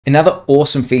Another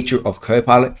awesome feature of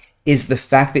Copilot is the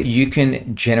fact that you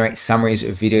can generate summaries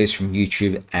of videos from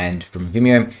YouTube and from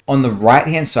Vimeo. On the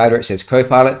right-hand side where it says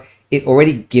Copilot, it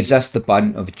already gives us the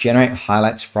button of generate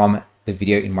highlights from the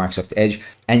video in Microsoft Edge.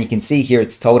 And you can see here,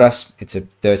 it's told us it's a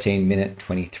 13-minute,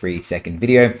 23-second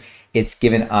video. It's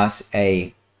given us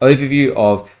a overview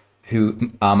of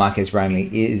who Marques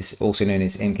Brownlee is, also known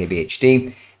as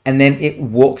MKBHD. And then it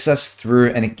walks us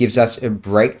through and it gives us a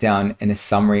breakdown and a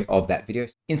summary of that video.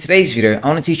 In today's video, I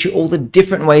want to teach you all the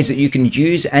different ways that you can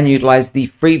use and utilize the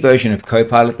free version of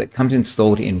Copilot that comes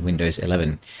installed in Windows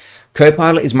 11.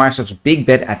 Copilot is Microsoft's big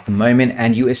bet at the moment,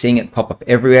 and you are seeing it pop up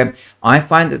everywhere. I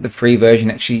find that the free version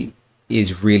actually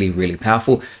is really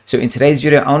powerful. So in today's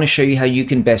video, I want to show you how you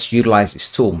can best utilize this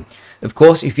tool. Of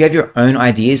course, if you have your own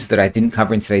ideas that I didn't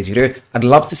cover in today's video, I'd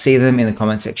love to see them in the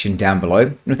comment section down below.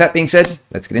 And with that being said,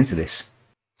 let's get into this.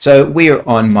 So we are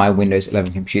on my Windows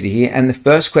 11 computer here, and the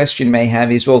first question you may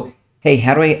have is, well, hey,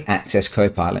 how do I access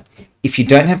Copilot? If you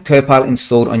don't have Copilot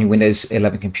installed on your Windows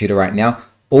 11 computer right now,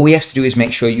 all you have to do is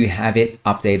make sure you have it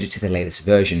updated to the latest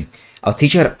version. I'll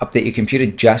teach you how to update your computer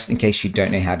just in case you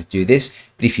don't know how to do this,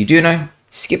 but if you do know,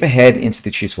 skip ahead into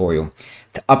the tutorial.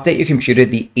 To update your computer,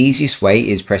 the easiest way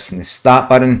is pressing the start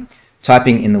button,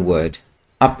 typing in the word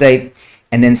update,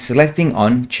 and then selecting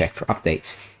on check for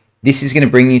updates. This is going to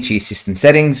bring you to your system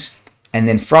settings. And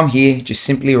then from here, just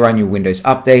simply run your Windows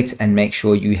update and make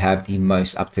sure you have the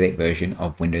most up-to-date version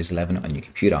of Windows 11 on your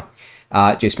computer.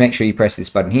 Just make sure you press this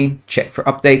button here, check for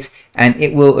updates, and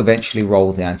it will eventually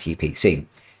roll down to your PC.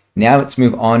 Now let's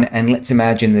move on and let's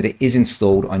imagine that it is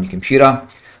installed on your computer.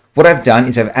 What I've done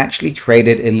is I've actually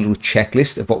created a little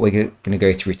checklist of what we're going to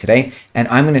go through today, and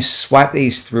I'm going to swipe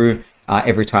these through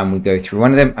every time we go through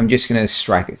one of them. I'm just going to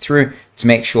strike it through to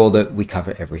make sure that we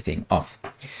cover everything off.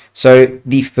 So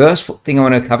the first thing I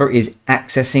want to cover is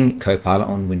accessing Copilot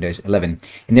on Windows 11.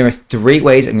 And there are 3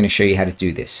 ways I'm going to show you how to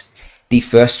do this. The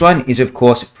first one is, of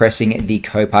course, pressing the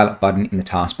Copilot button in the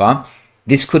taskbar.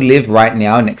 This could live right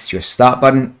now next to your start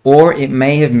button, or it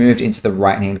may have moved into the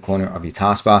right-hand corner of your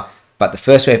taskbar. But the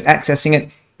first way of accessing it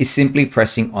is simply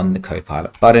pressing on the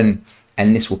Copilot button,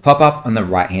 and this will pop up on the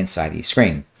right-hand side of your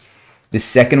screen. The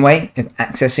second way of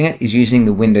accessing it is using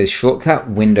the Windows shortcut,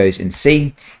 Windows and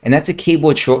C, and that's a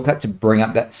keyboard shortcut to bring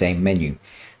up that same menu.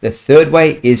 The third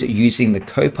way is using the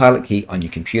Copilot key on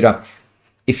your computer.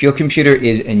 If your computer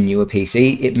is a newer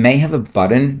PC, it may have a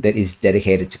button that is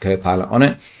dedicated to Copilot on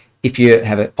it. If you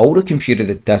have an older computer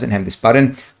that doesn't have this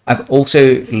button, I've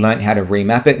also learned how to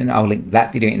remap it, and I'll link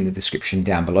that video in the description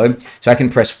down below. So I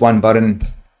can press one button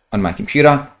on my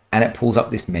computer and it pulls up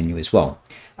this menu as well.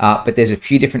 But there's a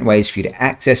few different ways for you to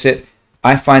access it.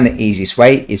 I find the easiest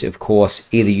way is, of course,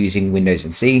 either using Windows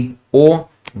and C or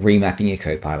remapping your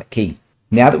Copilot key.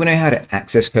 Now that we know how to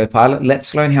access Copilot,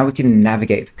 let's learn how we can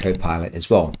navigate Copilot as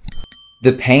well.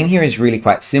 The pane here is really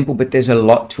quite simple, but there's a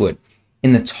lot to it.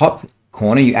 In the top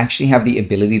corner, you actually have the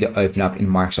ability to open up in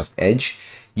Microsoft Edge.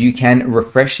 You can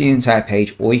refresh the entire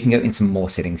page, or you can go into more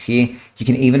settings here. You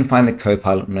can even find the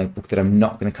Copilot notebook that I'm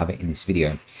not going to cover in this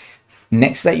video.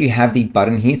 Next to that, you have the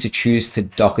button here to choose to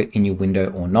dock it in your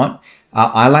window or not.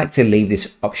 I like to leave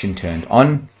this option turned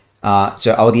on.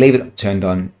 So I would leave it turned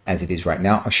on as it is right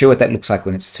now. I'll show what that looks like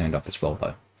when it's turned off as well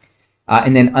though.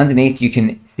 And then underneath you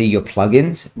can see your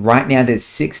plugins. Right now there's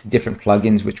 6 different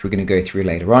plugins which we're going to go through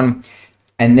later on.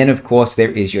 And then of course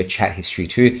there is your chat history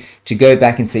too, to go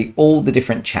back and see all the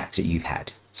different chats that you've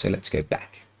had. So let's go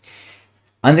back.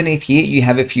 Underneath here you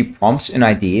have a few prompts and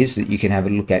ideas that you can have a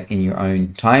look at in your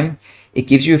own time. It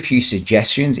gives you a few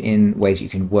suggestions in ways you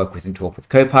can work with and talk with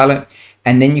Copilot.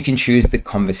 And then you can choose the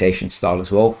conversation style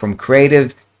as well, from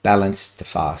creative, balanced to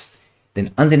fast.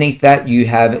 Then underneath that, you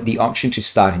have the option to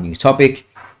start a new topic.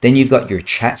 Then you've got your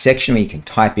chat section where you can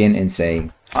type in and say,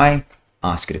 hi,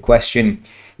 ask it a question.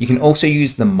 You can also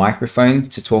use the microphone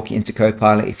to talk into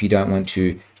Copilot if you don't want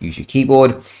to use your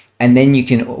keyboard. And then you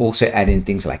can also add in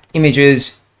things like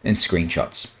images and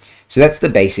screenshots. So that's the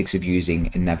basics of using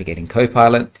and navigating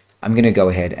Copilot. I'm going to go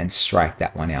ahead and strike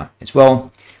that one out as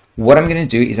well. What I'm going to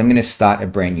do is I'm going to start a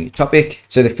brand new topic.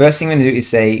 So the first thing I'm going to do is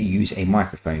say use a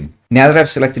microphone. Now that I've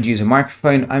selected use a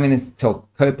microphone, I'm going to tell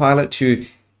Copilot to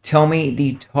tell me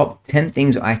the top 10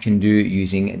 things I can do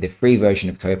using the free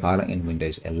version of Copilot in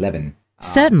Windows 11.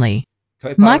 Certainly.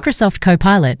 Microsoft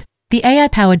Copilot, the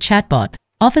AI-powered chatbot,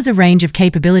 offers a range of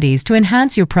capabilities to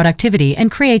enhance your productivity and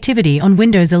creativity on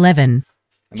Windows 11.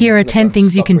 Here are 10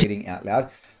 things you can do. Out loud.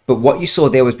 But what you saw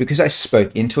there was because I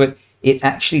spoke into it, it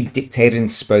actually dictated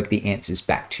and spoke the answers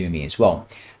back to me as well.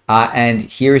 And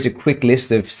here is a quick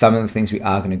list of some of the things we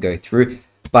are going to go through.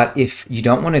 But if you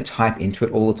don't want to type into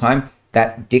it all the time,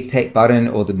 that dictate button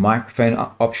or the microphone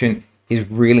option is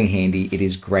really handy. It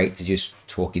is great to just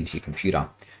talk into your computer.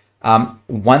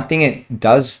 One thing it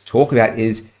does talk about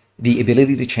is the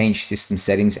ability to change system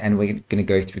settings, and we're going to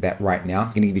go through that right now. I'm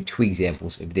going to give you 2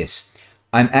 examples of this.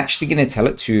 I'm actually going to tell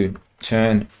it to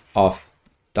turn off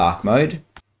dark mode,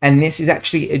 and this is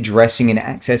actually addressing and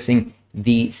accessing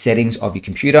the settings of your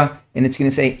computer, and it's going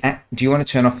to say, do you want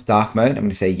to turn off dark mode? I'm going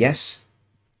to say yes,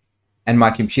 and my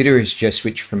computer has just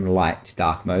switched from light to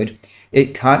dark mode.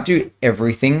 It can't do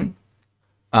everything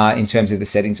in terms of the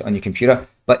settings on your computer,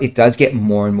 but it does get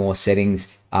more and more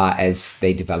settings as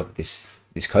they develop this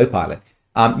Copilot.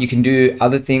 You can do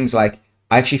other things, like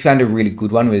I actually found a really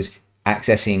good one was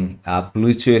accessing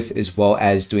Bluetooth, as well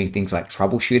as doing things like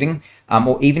troubleshooting,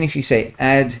 or even if you say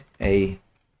add a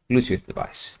Bluetooth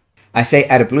device. I say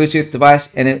add a Bluetooth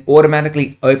device, and it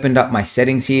automatically opened up my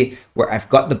settings here where I've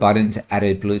got the button to add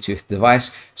a Bluetooth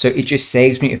device. So it just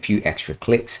saves me a few extra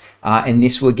clicks, and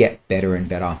this will get better and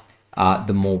better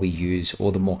the more we use,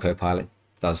 or the more Copilot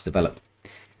does develop.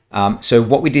 So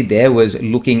what we did there was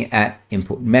looking at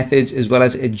input methods as well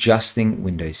as adjusting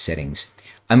Windows settings.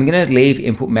 I'm going to leave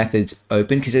input methods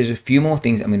open because there's a few more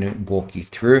things I'm going to walk you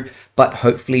through, but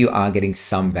hopefully you are getting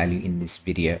some value in this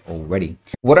video already.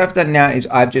 What I've done now is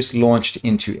I've just launched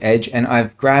into Edge, and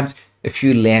I've grabbed a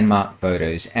few landmark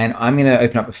photos, and I'm going to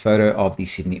open up a photo of the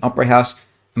Sydney Opera House.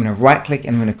 I'm going to right click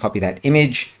and I'm going to copy that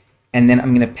image, and then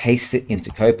I'm going to paste it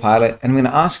into Copilot, and I'm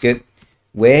going to ask it,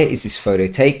 where is this photo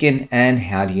taken and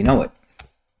how do you know it?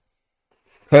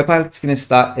 Copilot's going to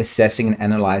start assessing and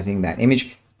analyzing that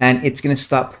image, and it's going to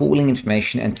start pulling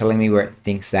information and telling me where it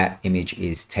thinks that image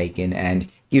is taken, and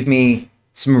give me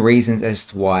some reasons as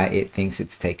to why it thinks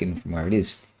it's taken from where it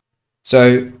is.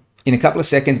 So in a couple of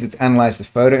seconds, it's analyzed the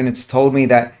photo, and it's told me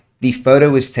that the photo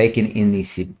was taken in the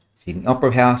Sydney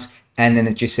Opera House, and then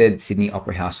it just said Sydney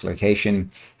Opera House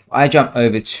location. If I jump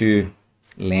over to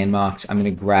landmarks, I'm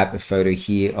going to grab a photo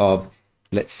here of,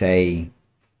 let's say,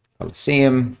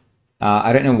 Colosseum.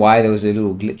 I don't know why there was a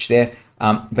little glitch there,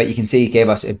 but you can see it gave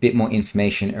us a bit more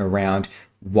information around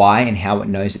why and how it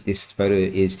knows that this photo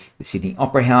is the Sydney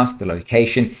Opera House, the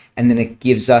location, and then it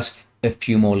gives us a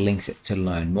few more links to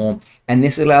learn more. And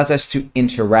this allows us to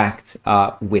interact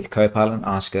with Copilot and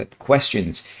ask it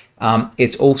questions.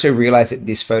 It's also realized that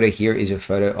this photo here is a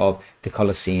photo of the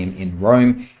Colosseum in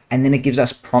Rome, and then it gives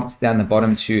us prompts down the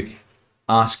bottom to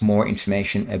ask more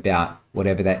information about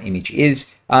whatever that image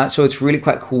is. So it's really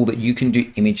quite cool that you can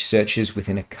do image searches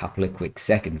within a couple of quick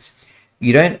seconds.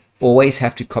 You don't always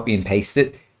have to copy and paste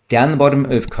it. Down the bottom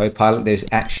of Copilot, there's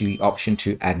actually the option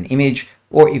to add an image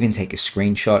or even take a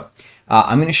screenshot.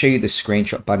 I'm going to show you the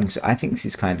screenshot button, so I think this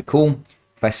is kind of cool.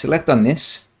 If I select on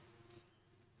this,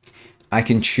 I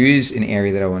can choose an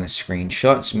area that I want to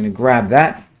screenshot. So I'm going to grab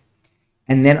that,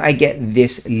 and then I get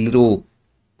this little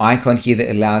icon here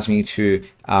that allows me to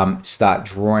start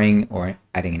drawing or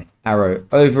adding an arrow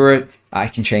over it. I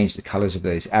can change the colors of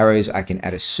those arrows. I can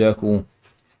add a circle,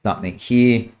 something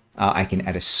here. I can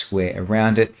add a square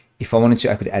around it. If I wanted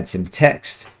to, I could add some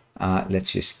text.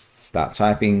 Let's just start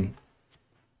typing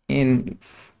in.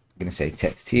 I'm going to say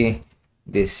text here.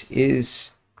 This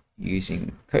is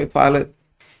using Copilot.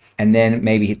 And then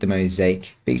maybe hit the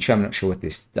mosaic feature. I'm not sure what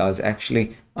this does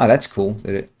actually. Oh, that's cool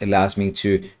that it allows me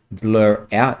to blur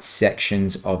out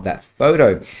sections of that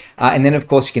photo. And then of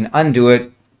course you can undo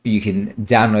it. You can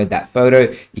download that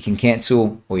photo, you can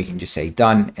cancel, or you can just say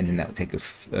done, and then that will take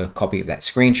a copy of that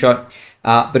screenshot.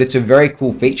 But it's a very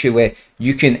cool feature where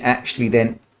you can actually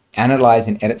then analyze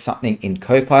and edit something in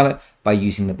Copilot by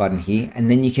using the button here, and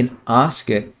then you can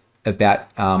ask it about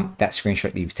that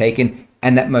screenshot that you've taken.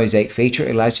 And that mosaic feature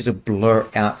allows you to blur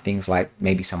out things like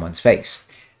maybe someone's face.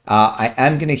 I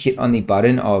am going to hit on the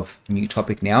button of new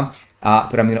topic now,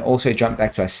 but I'm going to also jump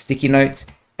back to our sticky notes,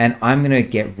 and I'm going to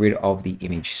get rid of the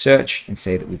image search and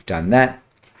say that we've done that.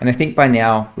 And I think by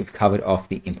now we've covered off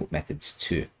the input methods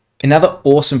too. Another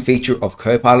awesome feature of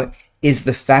Copilot is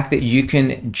the fact that you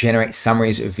can generate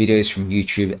summaries of videos from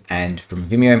YouTube and from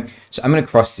Vimeo. So I'm going to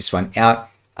cross this one out.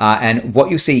 And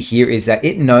what you'll see here is that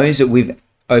it knows that we've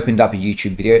opened up a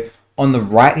YouTube video. On the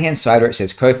right hand side where it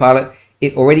says Copilot,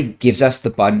 it already gives us the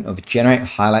button of generate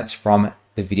highlights from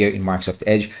the video in Microsoft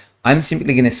Edge. I'm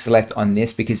simply going to select on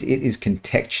this because it is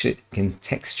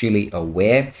contextually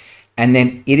aware, and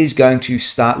then it is going to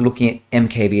start looking at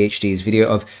MKBHD's video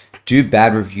of do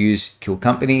bad reviews kill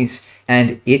companies,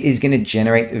 and it is going to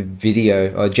generate a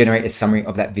video or generate a summary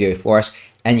of that video for us.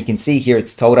 And you can see here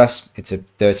it's told us it's a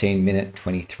 13-minute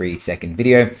 23-second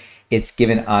video. It's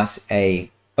given us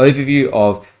a overview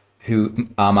of who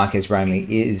Marques Brownlee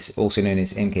is, also known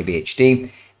as MKBHD,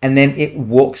 and then it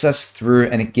walks us through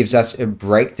and it gives us a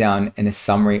breakdown and a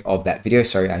summary of that video.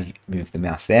 Sorry, I moved the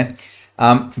mouse there.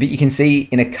 But you can see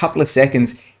in a couple of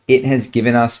seconds, it has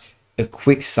given us a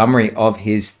quick summary of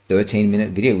his 13-minute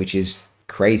video, which is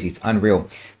crazy. It's unreal.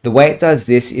 The way it does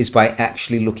this is by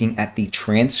actually looking at the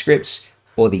transcripts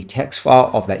or the text file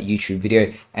of that YouTube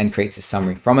video and creates a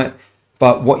summary from it.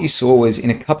 But what you saw was in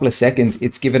a couple of seconds,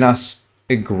 it's given us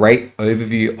a great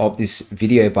overview of this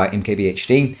video by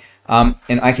MKBHD.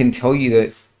 And I can tell you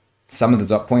that some of the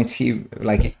dot points here,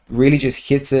 like it really just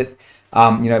hits it.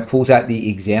 It pulls out the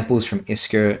examples from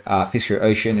Fisker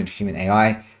Ocean and Human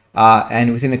AI.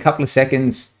 And within a couple of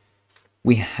seconds,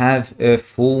 we have a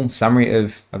full summary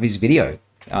of his video.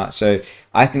 So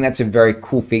I think that's a very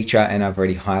cool feature, and I've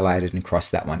already highlighted and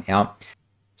crossed that one out.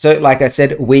 So like I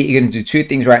said, we're going to do two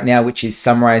things right now, which is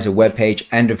summarize a web page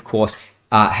and of course,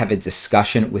 have a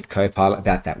discussion with Copilot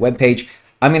about that web page.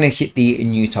 I'm going to hit the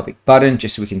new topic button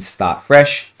just so we can start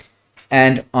fresh.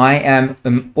 And I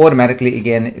am automatically,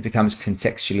 again, it becomes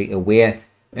contextually aware.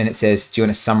 And it says, do you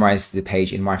want to summarize the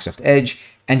page in Microsoft Edge?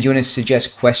 And do you want to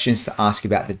suggest questions to ask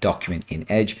about the document in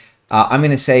Edge? I'm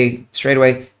going to say straight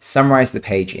away, summarize the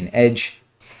page in Edge.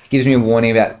 It gives me a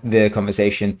warning about the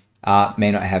conversation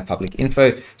may not have public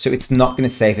info. So it's not going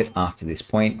to save it after this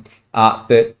point.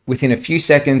 But within a few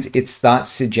seconds, it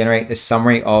starts to generate a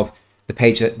summary of the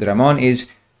page that I'm on is,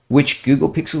 which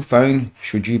Google Pixel phone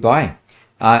should you buy?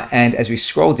 And as we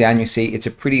scroll down, you see it's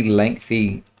a pretty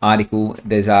lengthy article.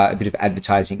 There's a bit of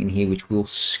advertising in here, which will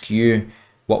skew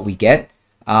what we get.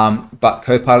 But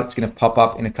Copilot's going to pop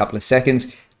up in a couple of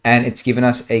seconds, and it's given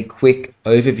us a quick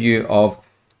overview of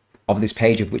this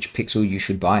page of which Pixel you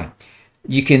should buy.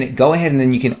 You can go ahead and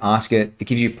then you can ask it. It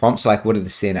gives you prompts like, what are the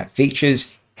standout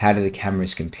features? How do the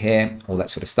cameras compare? All that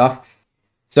sort of stuff.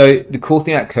 So the cool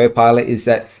thing about Copilot is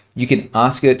that you can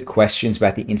ask it questions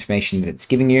about the information that it's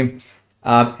giving you.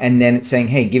 And then it's saying,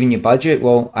 hey, given your budget,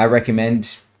 well, I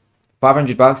recommend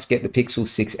 $500, get the Pixel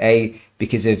 6a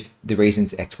because of the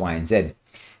reasons X, Y, and Z.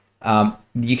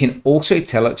 You can also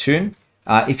tell it to,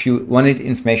 if you wanted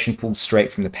information pulled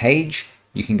straight from the page,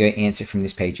 you can go answer from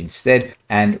this page instead.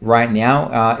 And right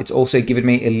now, it's also given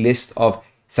me a list of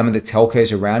some of the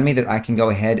telcos around me that I can go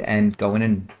ahead and go in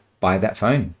and buy that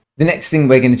phone. The next thing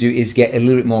we're going to do is get a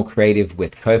little bit more creative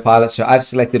with Copilot. So I've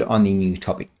selected on the new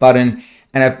topic button,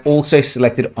 and I've also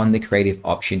selected on the creative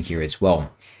option here as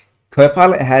well.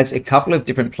 Copilot has a couple of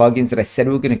different plugins that I said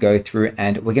we were going to go through,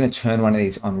 and we're going to turn one of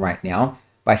these on right now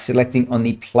by selecting on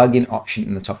the plugin option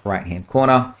in the top right hand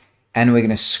corner. And we're going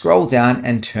to scroll down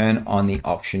and turn on the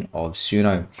option of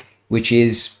Suno, which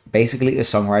is basically a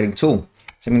songwriting tool.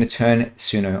 So I'm going to turn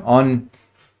Suno on. I'm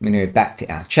going to go back to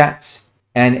our chats,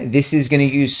 and this is going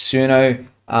to use Suno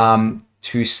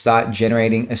to start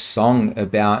generating a song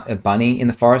about a bunny in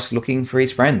the forest looking for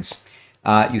his friends.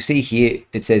 You'll see here,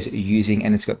 it says using,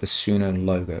 and it's got the Suno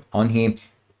logo on here.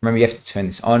 Remember, you have to turn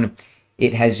this on.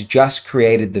 It has just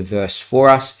created the verse for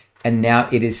us, and now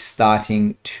it is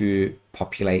starting to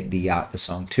populate the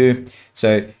song too.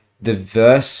 So the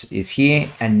verse is here,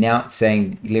 and now it's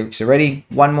saying lyrics are ready.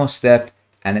 One more step,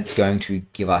 and it's going to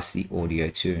give us the audio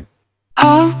too.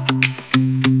 Up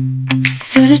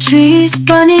through the trees,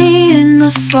 bunny in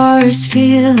the forest,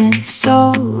 feeling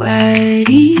so at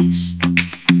ease.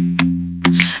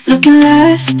 Looking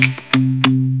left,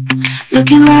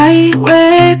 looking right,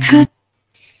 where could...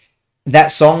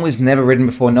 That song was never written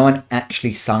before. No one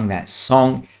actually sung that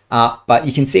song. But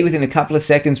you can see within a couple of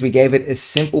seconds, we gave it a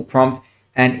simple prompt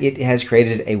and it has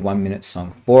created a 1-minute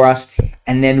song for us.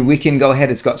 And then we can go ahead.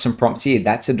 It's got some prompts here.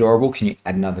 That's adorable. Can you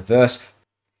add another verse?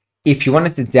 If you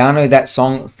wanted to download that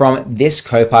song from this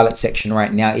Copilot section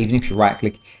right now, even if you right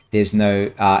click, there's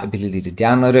no ability to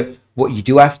download it. What you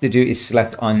do have to do is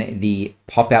select on the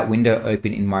pop-out window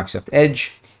open in Microsoft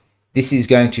Edge. This is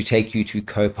going to take you to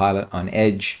Copilot on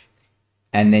Edge.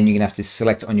 And then you're gonna have to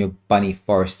select on your bunny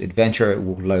forest adventure. It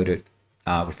will load it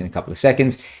within a couple of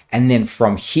seconds. And then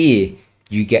from here,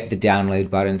 you get the download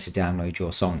button to download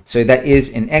your song. So that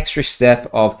is an extra step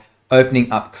of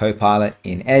opening up Copilot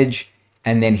in Edge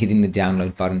and then hitting the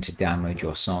download button to download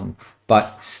your song.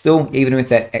 But still, even with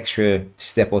that extra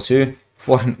step or two,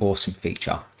 what an awesome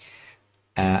feature.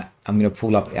 I'm gonna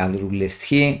pull up our little list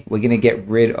here. We're gonna get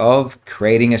rid of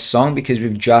creating a song because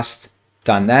we've just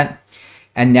done that.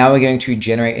 And now we're going to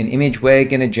generate an image. We're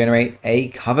going to generate a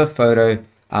cover photo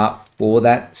for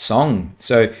that song.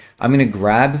 So I'm going to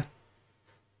grab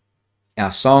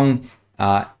our song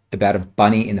about a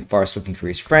bunny in the forest looking for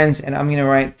his friends, and I'm going to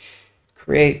write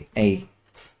create a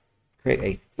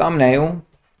thumbnail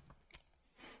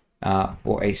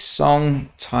for a song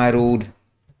titled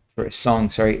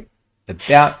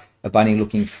about a bunny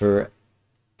looking for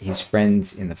his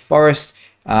friends in the forest.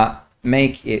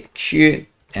 Make it cute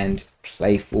and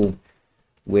playful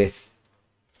with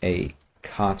a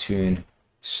cartoon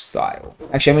style.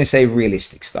 Actually, I'm going to say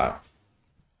realistic style.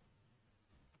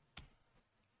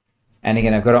 And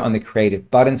again, I've got it on the creative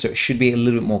button, so it should be a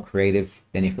little bit more creative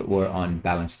than if it were on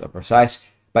balanced or precise.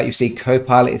 But you see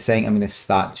Copilot is saying I'm going to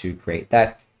start to create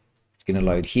that. It's going to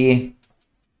load here.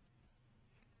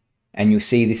 And you'll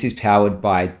see this is powered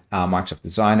by Microsoft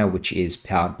Designer, which is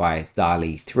powered by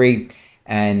DALL-E 3.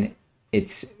 And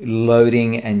it's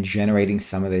loading and generating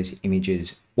some of those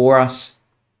images for us.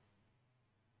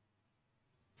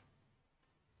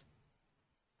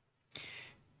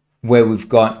 Where we've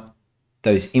got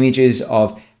those images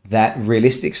of that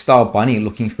realistic style bunny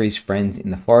looking for his friends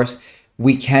in the forest.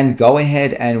 We can go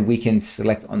ahead and we can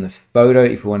select on the photo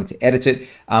if we wanted to edit it,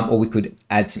 or we could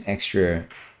add some extra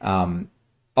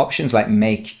options like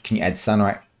can you add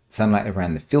sunlight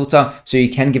around the filter? So you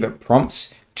can give it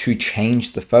prompts to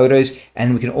change the photos,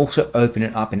 and we can also open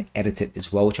it up and edit it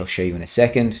as well, which I'll show you in a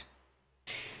second.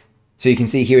 So you can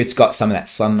see here it's got some of that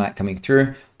sunlight coming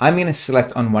through. I'm going to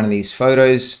select on one of these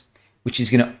photos, which is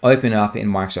going to open up in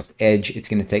Microsoft Edge. It's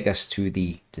going to take us to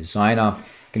the designer. I'm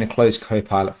going to close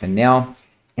Copilot for now.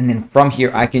 And then from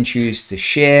here, I can choose to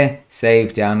share,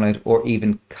 save, download, or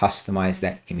even customize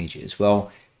that image as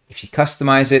well. If you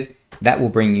customize it, that will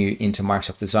bring you into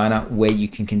Microsoft Designer where you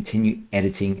can continue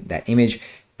editing that image.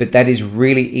 But that is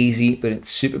really easy, but it's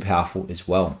super powerful as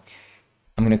well.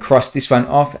 I'm going to cross this one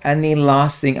off. And the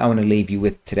last thing I want to leave you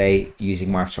with today using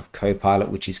Microsoft Copilot,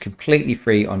 which is completely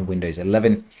free on Windows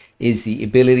 11, is the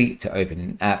ability to open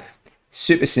an app.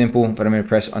 Super simple, but I'm going to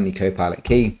press on the Copilot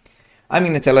key. I'm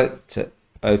going to tell it to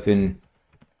open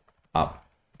up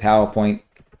PowerPoint.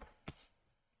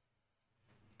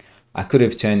 I could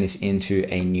have turned this into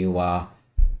a new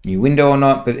window or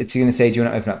not, but it's going to say, do you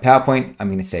want to open up PowerPoint? I'm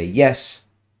going to say yes.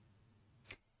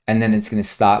 And then it's going to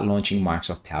start launching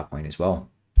Microsoft PowerPoint as well.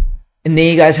 And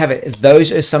there you guys have it.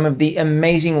 Those are some of the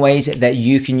amazing ways that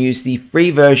you can use the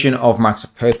free version of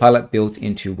Microsoft Copilot built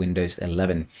into Windows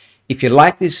 11. If you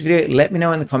like this video, let me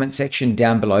know in the comment section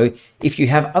down below. If you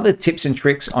have other tips and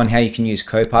tricks on how you can use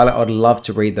Copilot, I'd love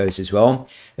to read those as well.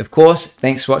 Of course,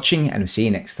 thanks for watching, and we'll see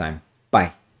you next time.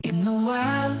 Bye. In the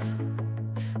wild,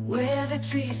 where the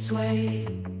trees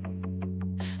sway,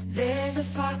 there's a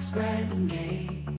fox bragging gay.